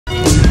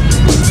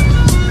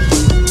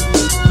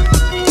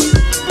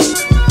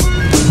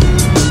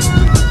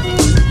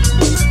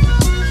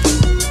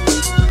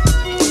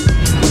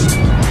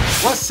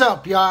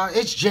y'all?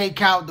 It's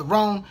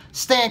Calderon,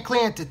 Stand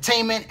Clear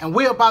Entertainment, and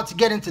we're about to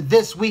get into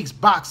this week's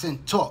boxing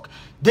talk.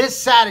 This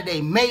Saturday,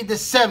 May the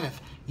 7th,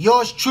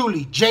 yours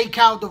truly,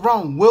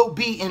 Calderon, will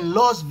be in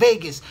Las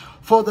Vegas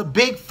for the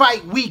big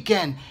fight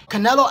weekend.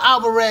 Canelo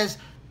Alvarez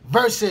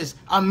versus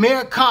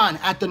Amir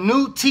at the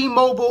new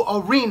T-Mobile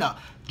Arena.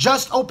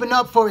 Just opened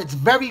up for its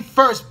very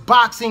first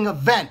boxing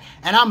event,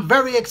 and I'm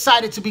very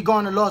excited to be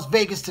going to Las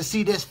Vegas to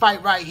see this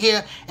fight right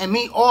here and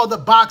meet all the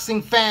boxing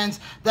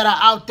fans that are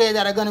out there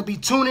that are going to be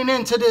tuning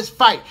into this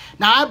fight.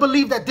 Now, I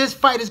believe that this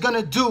fight is going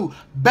to do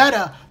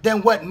better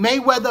than what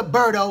Mayweather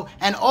Berto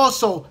and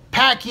also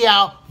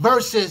Pacquiao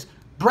versus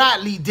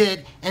Bradley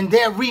did in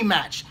their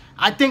rematch.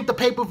 I think the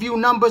pay-per-view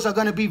numbers are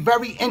going to be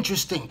very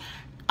interesting.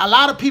 A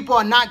lot of people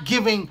are not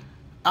giving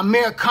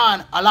Amir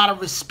a lot of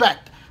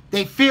respect.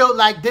 They feel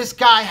like this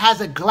guy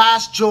has a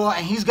glass jaw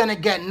and he's going to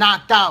get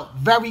knocked out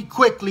very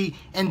quickly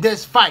in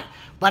this fight.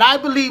 But I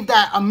believe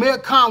that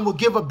Amir will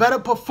give a better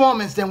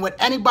performance than what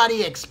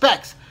anybody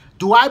expects.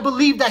 Do I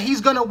believe that he's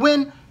going to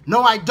win?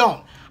 No, I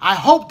don't. I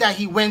hope that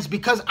he wins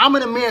because I'm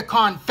an Amir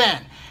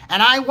fan.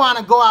 And I want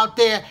to go out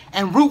there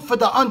and root for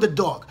the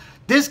underdog.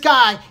 This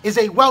guy is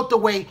a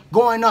welterweight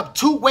going up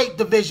 2 weight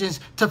divisions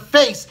to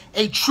face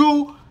a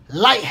true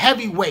light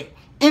heavyweight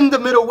in the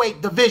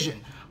middleweight division.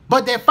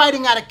 But they're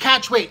fighting at a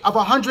catch weight of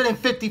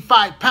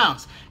 155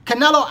 pounds.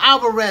 Canelo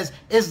Alvarez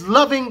is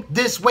loving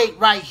this weight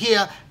right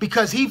here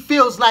because he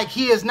feels like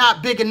he is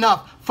not big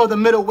enough for the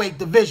middleweight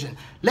division.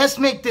 Let's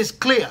make this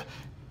clear.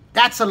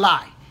 That's a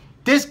lie.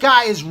 This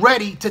guy is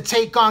ready to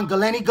take on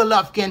Gennady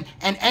Golovkin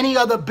and any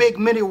other big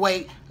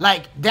middleweight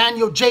like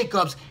Daniel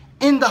Jacobs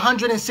in the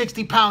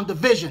 160-pound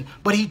division.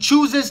 But he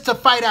chooses to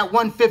fight at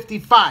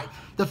 155.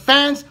 The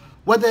fans,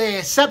 whether they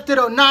accept it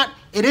or not,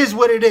 it is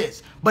what it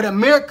is. But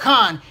Amir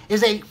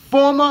is a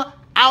former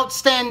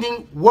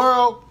outstanding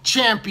world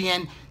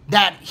champion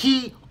that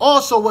he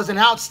also was an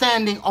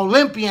outstanding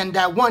Olympian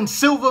that won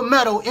silver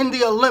medal in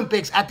the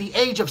Olympics at the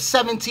age of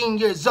 17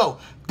 years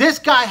old. This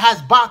guy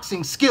has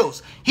boxing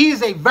skills. He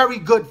is a very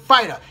good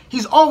fighter.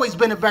 He's always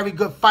been a very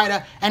good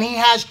fighter, and he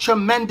has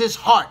tremendous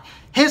heart.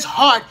 His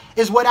heart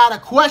is without a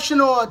question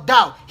or a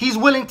doubt. He's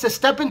willing to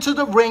step into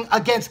the ring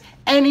against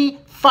any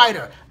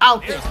fighter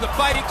out there. Here's the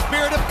fighting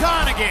spirit of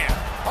again.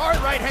 Hard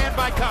right hand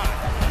by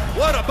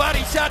What a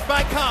body shot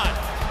by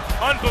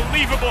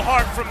Unbelievable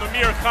heart from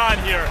Amir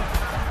here.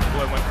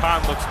 Boy,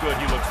 when looks good,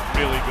 he looks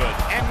really good.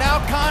 And now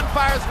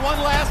fires one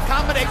last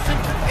combination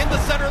in the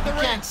center of the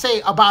ring. Can't say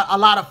about a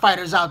lot of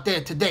fighters out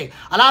there today.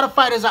 A lot of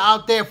fighters are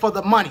out there for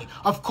the money.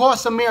 Of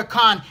course, Amir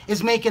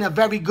is making a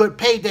very good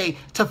payday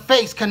to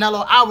face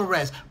Canelo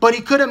Alvarez, but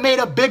he could have made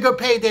a bigger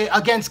payday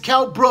against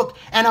Kell Brook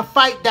and a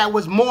fight that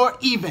was more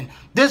even.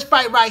 This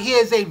fight right here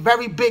is a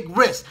very big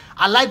risk.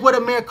 I like what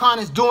Amir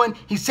is doing.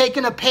 He's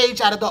taking a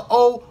page out of the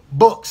old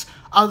books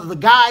of the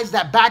guys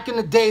that back in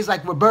the days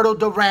like Roberto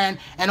Duran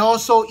and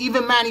also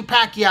even Manny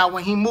Pacquiao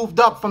when he moved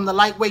up from the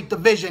lightweight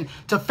division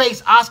to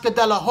face Oscar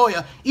De La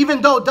Hoya.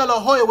 Even though De La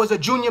Hoya was a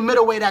junior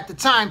middleweight at the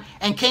time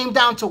and came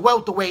down to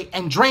welterweight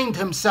and drained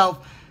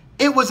himself,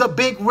 it was a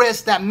big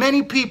risk that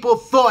many people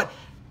thought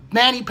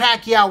Manny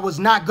Pacquiao was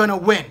not going to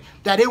win,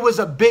 that it was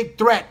a big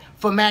threat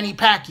for Manny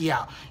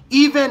Pacquiao.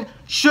 Even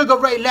Sugar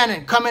Ray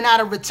Leonard coming out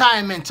of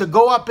retirement to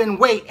go up in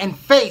weight and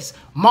face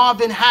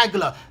Marvin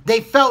Hagler. They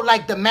felt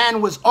like the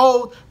man was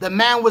old, the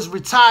man was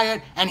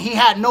retired, and he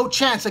had no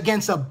chance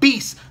against a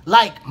beast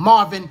like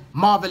Marvin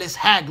Marvelous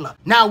Hagler.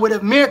 Now with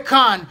Amir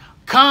Khan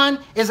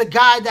is a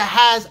guy that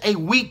has a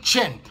weak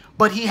chin,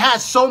 but he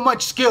has so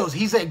much skills.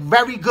 He's a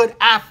very good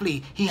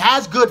athlete. He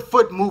has good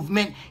foot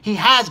movement. He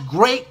has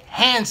great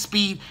hand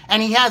speed,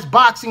 and he has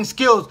boxing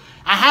skills.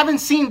 I haven't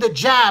seen the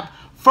jab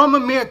from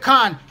Amir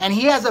and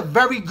he has a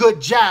very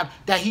good jab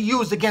that he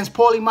used against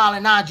Paulie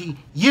Malignaggi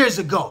years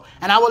ago.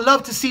 And I would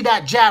love to see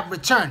that jab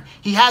return.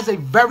 He has a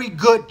very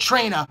good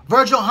trainer.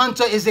 Virgil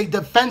Hunter is a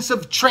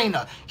defensive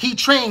trainer. He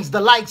trains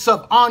the likes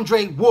of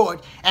Andre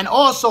Ward, and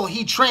also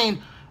he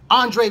trained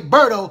Andre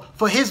Berto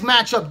for his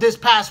matchup this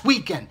past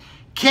weekend.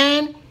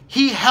 Can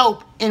he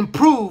help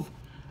improve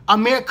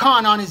Amir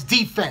on his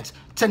defense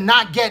to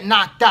not get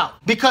knocked out?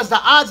 Because the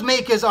odds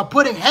makers are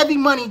putting heavy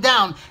money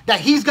down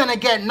that he's going to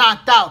get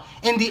knocked out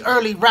in the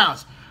early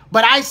rounds.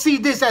 But I see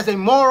this as a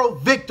moral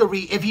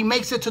victory if he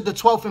makes it to the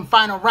 12th and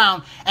final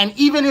round. And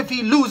even if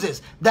he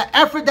loses, the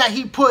effort that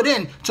he put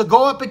in to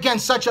go up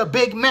against such a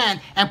big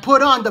man and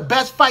put on the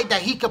best fight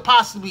that he could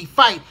possibly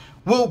fight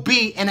will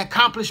be an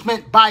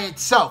accomplishment by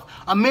itself.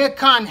 Amir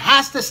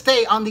has to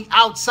stay on the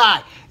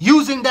outside,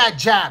 using that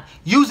jab,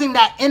 using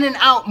that in and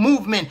out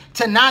movement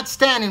to not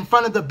stand in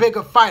front of the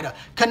bigger fighter.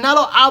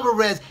 Canelo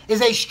Alvarez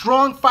is a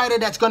strong fighter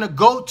that's going to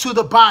go to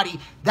the body.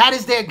 That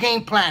is their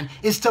game plan,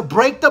 is to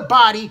break the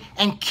body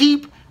and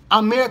keep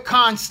Amir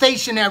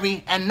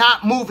stationary and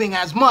not moving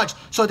as much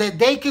so that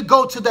they could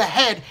go to the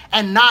head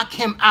and knock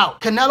him out.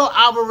 Canelo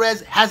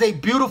Alvarez has a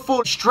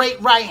beautiful straight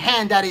right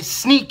hand that is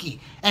sneaky.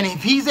 And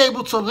if he's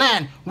able to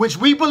land, which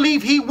we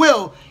believe he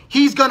will,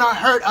 he's going to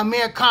hurt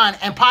Amir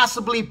and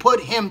possibly put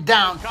him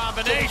down.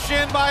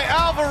 Combination by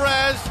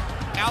Alvarez.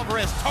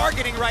 Alvarez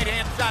targeting right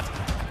hand shots.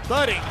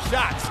 Thudding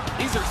shots.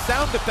 These are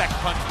sound effect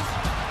punches.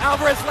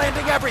 Alvarez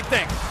landing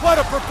everything. What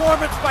a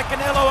performance by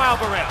Canelo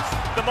Alvarez.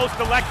 The most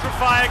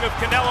electrifying of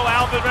Canelo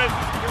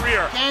Alvarez's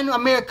career. Can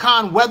Amir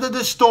Khan weather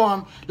the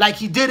storm like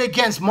he did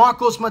against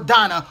Marcos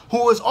Maidana,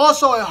 who was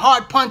also a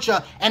hard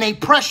puncher and a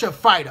pressure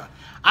fighter?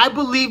 I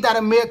believe that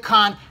Amir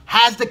Khan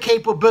has the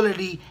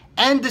capability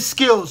and the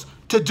skills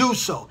to do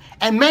so.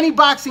 And many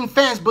boxing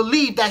fans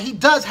believe that he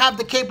does have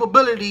the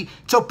capability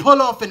to pull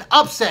off an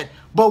upset,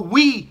 but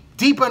we,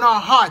 deep in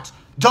our hearts,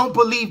 don't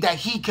believe that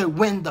he could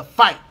win the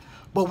fight.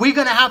 But we're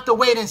going to have to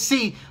wait and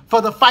see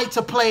for the fight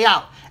to play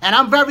out. And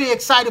I'm very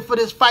excited for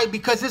this fight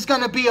because it's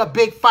going to be a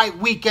big fight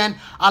weekend.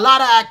 A lot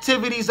of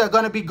activities are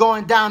going to be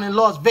going down in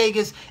Las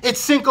Vegas. It's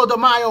Cinco de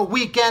Mayo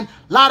weekend.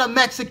 A lot of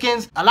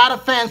Mexicans, a lot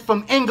of fans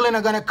from England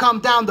are going to come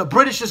down. The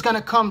British is going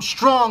to come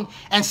strong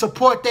and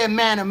support their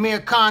man Amir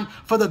Khan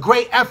for the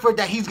great effort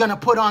that he's going to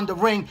put on the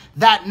ring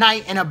that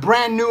night in a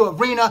brand new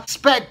arena.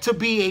 Expect to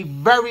be a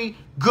very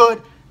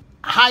good,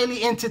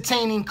 highly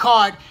entertaining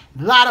card.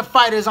 A lot of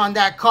fighters on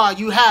that card.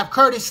 You have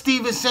Curtis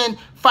Stevenson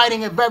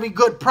fighting a very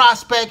good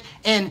prospect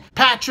in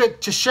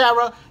Patrick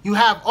Teixeira. You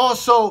have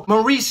also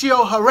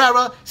Mauricio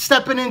Herrera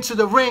stepping into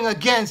the ring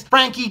against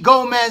Frankie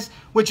Gomez,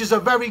 which is a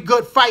very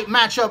good fight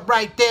matchup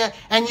right there.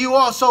 And you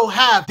also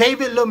have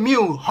David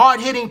Lemieux,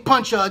 hard-hitting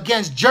puncher,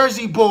 against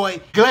Jersey boy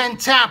Glenn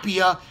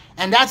Tapia.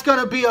 And that's going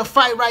to be a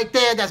fight right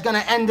there that's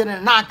going to end in a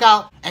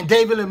knockout. And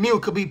David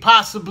Lemieux could be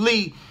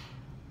possibly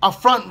a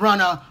front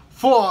runner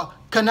for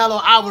Canelo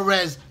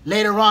Alvarez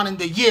later on in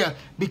the year,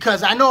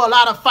 because I know a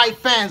lot of fight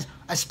fans,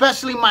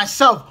 especially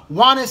myself,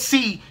 want to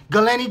see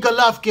Gennady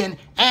Golovkin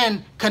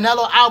and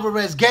Canelo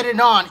Alvarez get it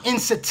on in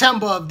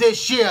September of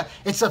this year.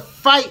 It's a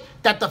fight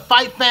that the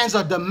fight fans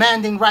are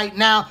demanding right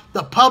now.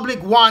 The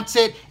public wants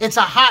it. It's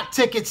a hot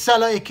ticket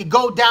seller. It could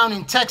go down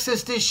in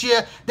Texas this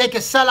year. They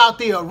could sell out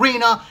the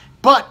arena.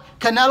 But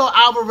Canelo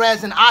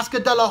Alvarez and Oscar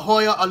De La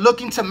Hoya are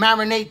looking to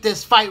marinate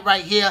this fight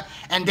right here,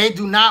 and they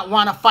do not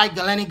want to fight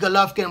Gennady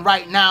Golovkin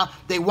right now.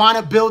 They want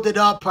to build it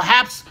up,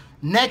 perhaps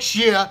next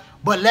year,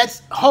 but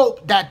let's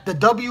hope that the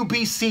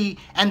WBC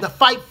and the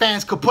fight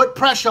fans could put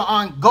pressure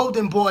on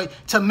Golden Boy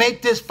to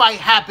make this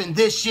fight happen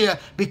this year,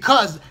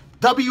 because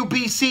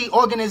WBC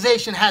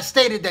organization has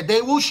stated that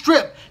they will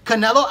strip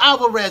Canelo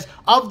Alvarez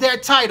of their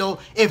title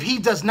if he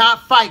does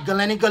not fight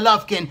Gennady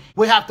Golovkin.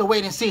 We have to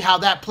wait and see how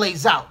that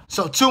plays out.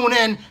 So tune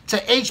in to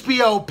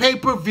HBO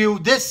pay-per-view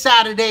this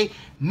Saturday,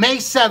 May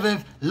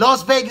 7th,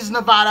 Las Vegas,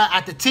 Nevada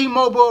at the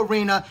T-Mobile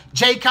Arena.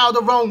 Jay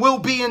Calderon will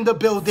be in the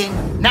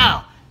building.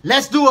 Now,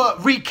 let's do a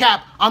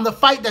recap on the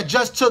fight that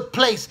just took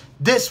place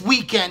this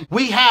weekend.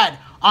 We had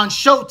on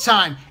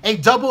Showtime a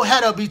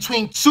doubleheader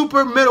between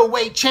super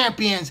middleweight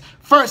champions.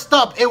 First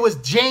up, it was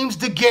James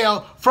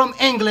DeGale from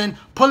England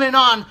pulling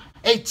on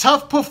a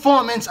tough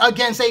performance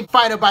against a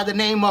fighter by the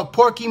name of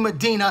Porky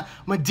Medina.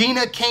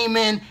 Medina came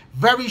in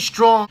very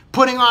strong,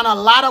 putting on a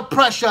lot of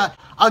pressure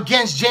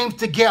against James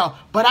DeGale.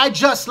 But I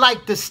just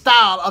like the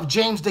style of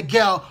James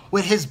DeGale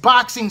with his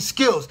boxing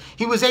skills.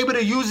 He was able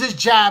to use his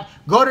jab,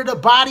 go to the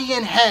body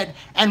and head,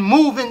 and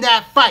move in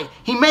that fight.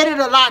 He made it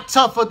a lot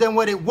tougher than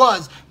what it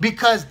was,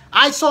 because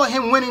I saw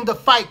him winning the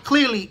fight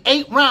clearly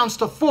 8 rounds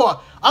to 4.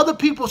 Other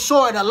people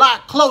saw it a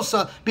lot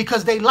closer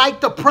because they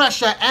liked the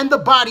pressure and the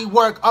body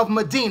work of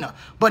Medina.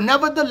 But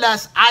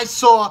nevertheless, I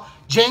saw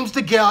James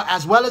DeGale,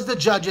 as well as the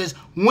judges,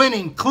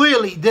 winning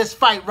clearly this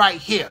fight right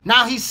here.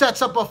 Now he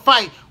sets up a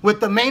fight with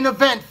the main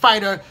event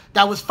fighter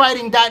that was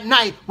fighting that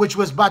night, which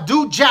was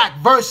Badou Jack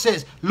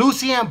versus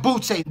Lucien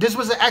Bute. This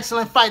was an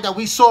excellent fight that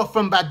we saw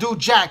from Badou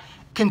Jack,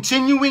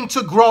 continuing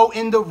to grow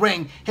in the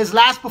ring. His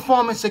last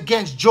performance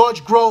against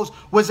George Groves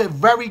was a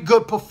very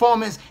good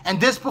performance,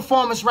 and this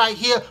performance right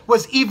here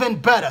was even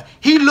better.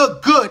 He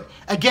looked good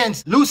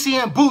against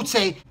Lucien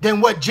Bute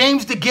than what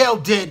James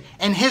DeGale did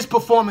in his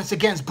performance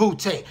against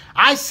Bute.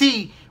 I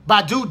see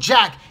Badou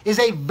Jack is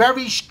a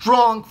very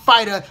strong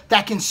fighter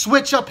that can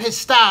switch up his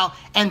style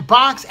and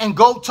box and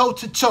go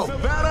toe-to-toe.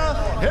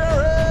 Savannah, here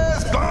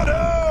is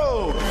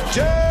Badou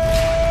Jack.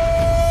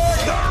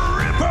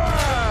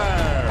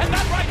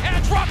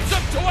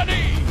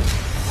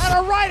 And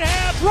a right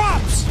hand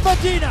drops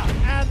Medina,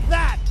 and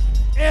that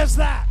is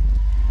that.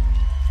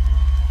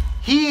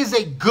 He is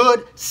a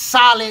good,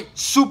 solid,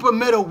 super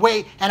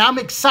middleweight, and I'm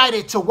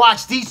excited to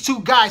watch these two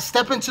guys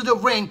step into the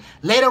ring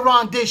later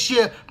on this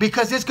year,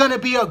 because it's going to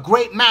be a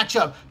great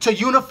matchup to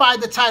unify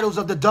the titles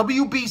of the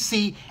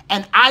WBC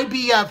and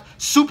IBF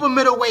super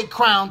middleweight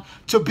crown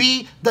to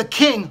be the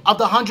king of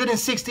the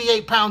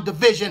 168-pound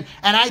division.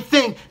 And I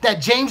think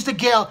that James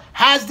DeGale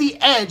has the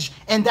edge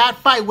in that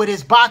fight with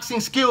his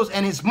boxing skills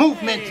and his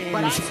movement.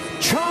 But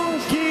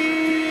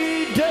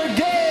Chunky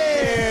DeGale.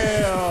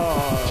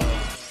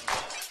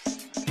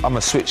 I'm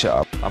a switch it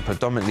up. I'm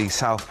predominantly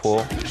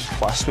southpaw,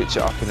 but I switch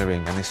it up in the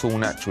ring, and it's all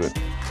natural.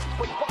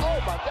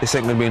 This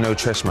ain't gonna be no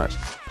chess match.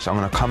 So I'm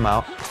gonna come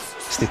out,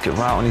 stick it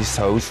right on his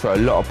toes, throw a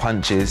lot of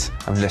punches,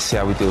 and let's see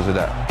how he deals with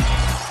that.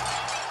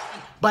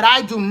 But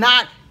I do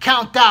not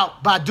count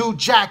out Badou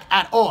Jack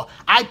at all.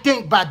 I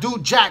think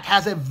Badou Jack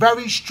has a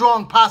very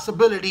strong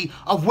possibility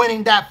of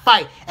winning that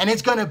fight, and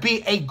it's going to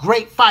be a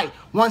great fight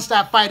once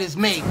that fight is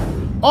made.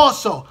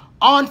 Also,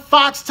 on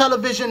Fox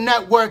Television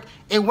Network,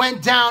 it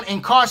went down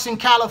in Carson,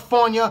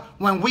 California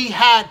when we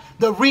had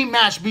the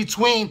rematch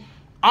between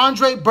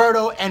Andre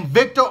Berto and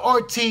Victor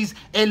Ortiz.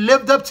 It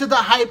lived up to the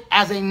hype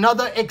as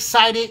another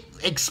exciting,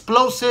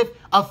 explosive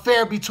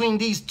affair between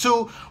these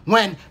two.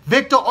 When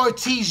Victor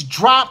Ortiz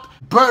dropped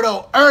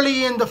Berto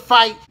early in the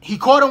fight, he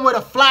caught him with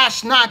a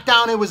flash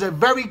knockdown. It was a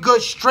very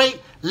good straight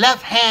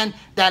left hand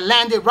that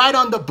landed right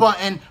on the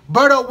button.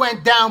 Berto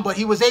went down, but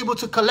he was able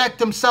to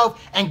collect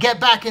himself and get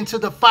back into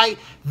the fight.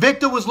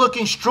 Victor was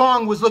looking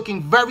strong, was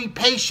looking very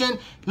patient,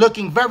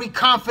 looking very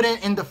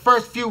confident in the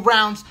first few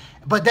rounds.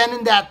 But then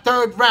in that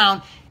third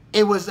round,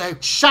 it was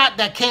a shot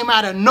that came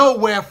out of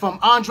nowhere from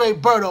Andre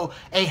Berto,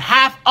 a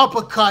half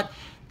uppercut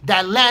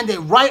that landed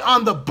right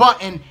on the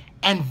button,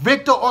 and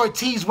Victor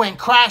Ortiz went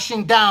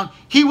crashing down.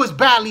 He was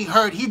badly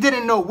hurt. He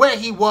didn't know where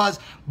he was.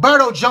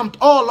 Berto jumped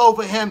all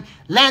over him,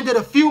 landed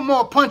a few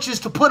more punches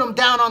to put him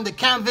down on the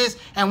canvas,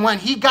 and when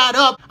he got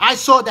up, I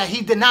saw that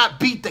he did not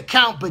beat the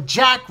count, but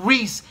Jack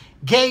Reese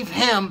gave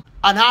him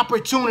an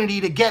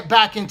opportunity to get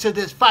back into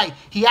this fight.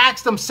 He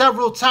asked him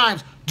several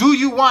times, do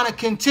you want to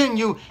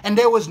continue? And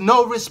there was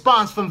no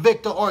response from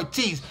Victor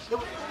Ortiz. And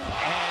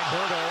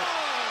Berto,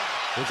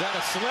 was that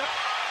a slip?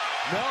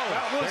 No,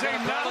 that was a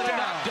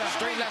knockdown.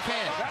 Straight left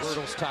hand.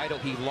 Berto's title,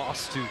 he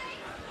lost to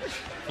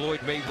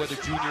Floyd Mayweather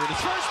Jr. in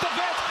his first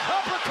event.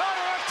 Uppercut.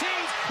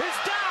 Ortiz is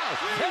down,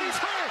 and he's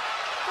hurt.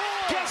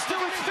 Gets to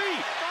his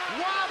feet.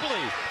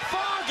 Wobbly,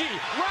 foggy,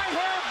 right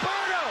hand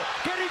Berto.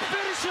 Can he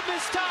finish him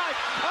this time?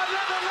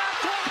 Another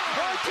left hook.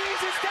 Ortiz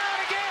is down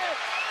again.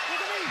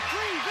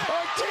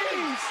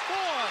 Ortiz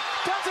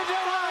doesn't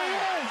know where he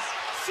is.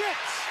 6.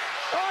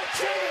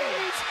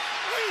 Ortiz.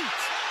 8.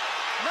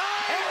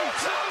 9. And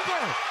it's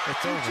over.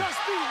 It's over. Just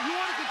beat. You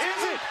want to continue?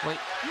 Is it? Wait.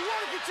 You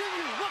want to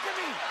continue? Look at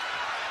me.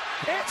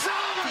 It's over.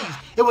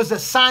 It was a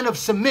sign of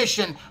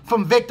submission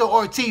from Victor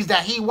Ortiz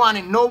that he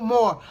wanted no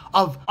more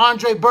of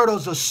Andre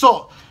Berto's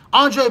assault.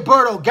 Andre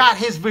Berto got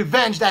his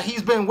revenge that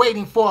he's been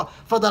waiting for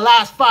the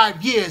last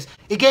 5 years.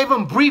 It gave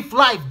him brief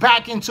life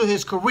back into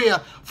his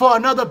career for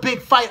another big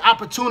fight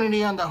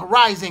opportunity on the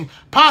horizon,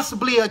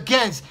 possibly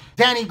against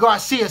Danny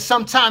Garcia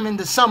sometime in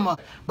the summer.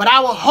 But I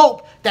will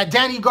hope that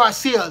Danny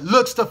Garcia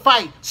looks to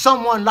fight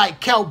someone like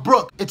Kell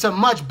Brook. It's a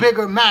much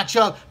bigger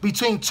matchup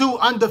between two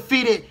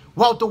undefeated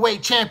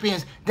welterweight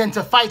champions than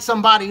to fight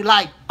somebody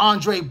like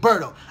Andre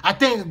Berto. I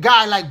think a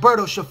guy like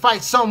Berto should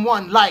fight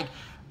someone like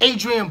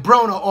Adrian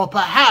Broner or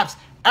perhaps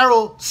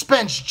Errol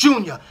Spence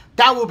Jr.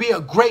 That will be a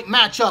great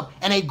matchup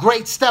and a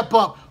great step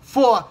up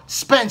for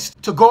Spence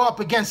to go up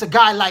against a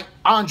guy like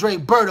Andre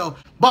Berto.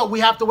 But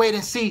we have to wait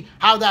and see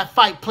how that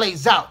fight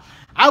plays out.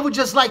 I would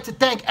just like to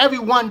thank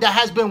everyone that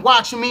has been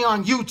watching me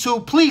on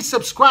YouTube. Please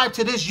subscribe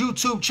to this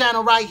YouTube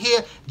channel right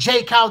here,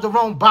 J.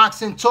 Calderon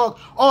Boxing Talk.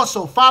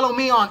 Also, follow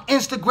me on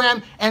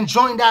Instagram and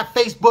join that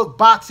Facebook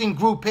boxing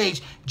group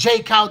page, J.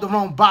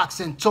 Calderon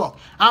Boxing Talk.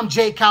 I'm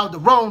J.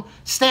 Calderon,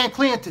 Stand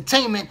Clear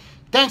Entertainment.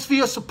 Thanks for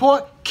your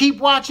support. Keep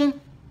watching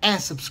and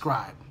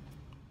subscribe.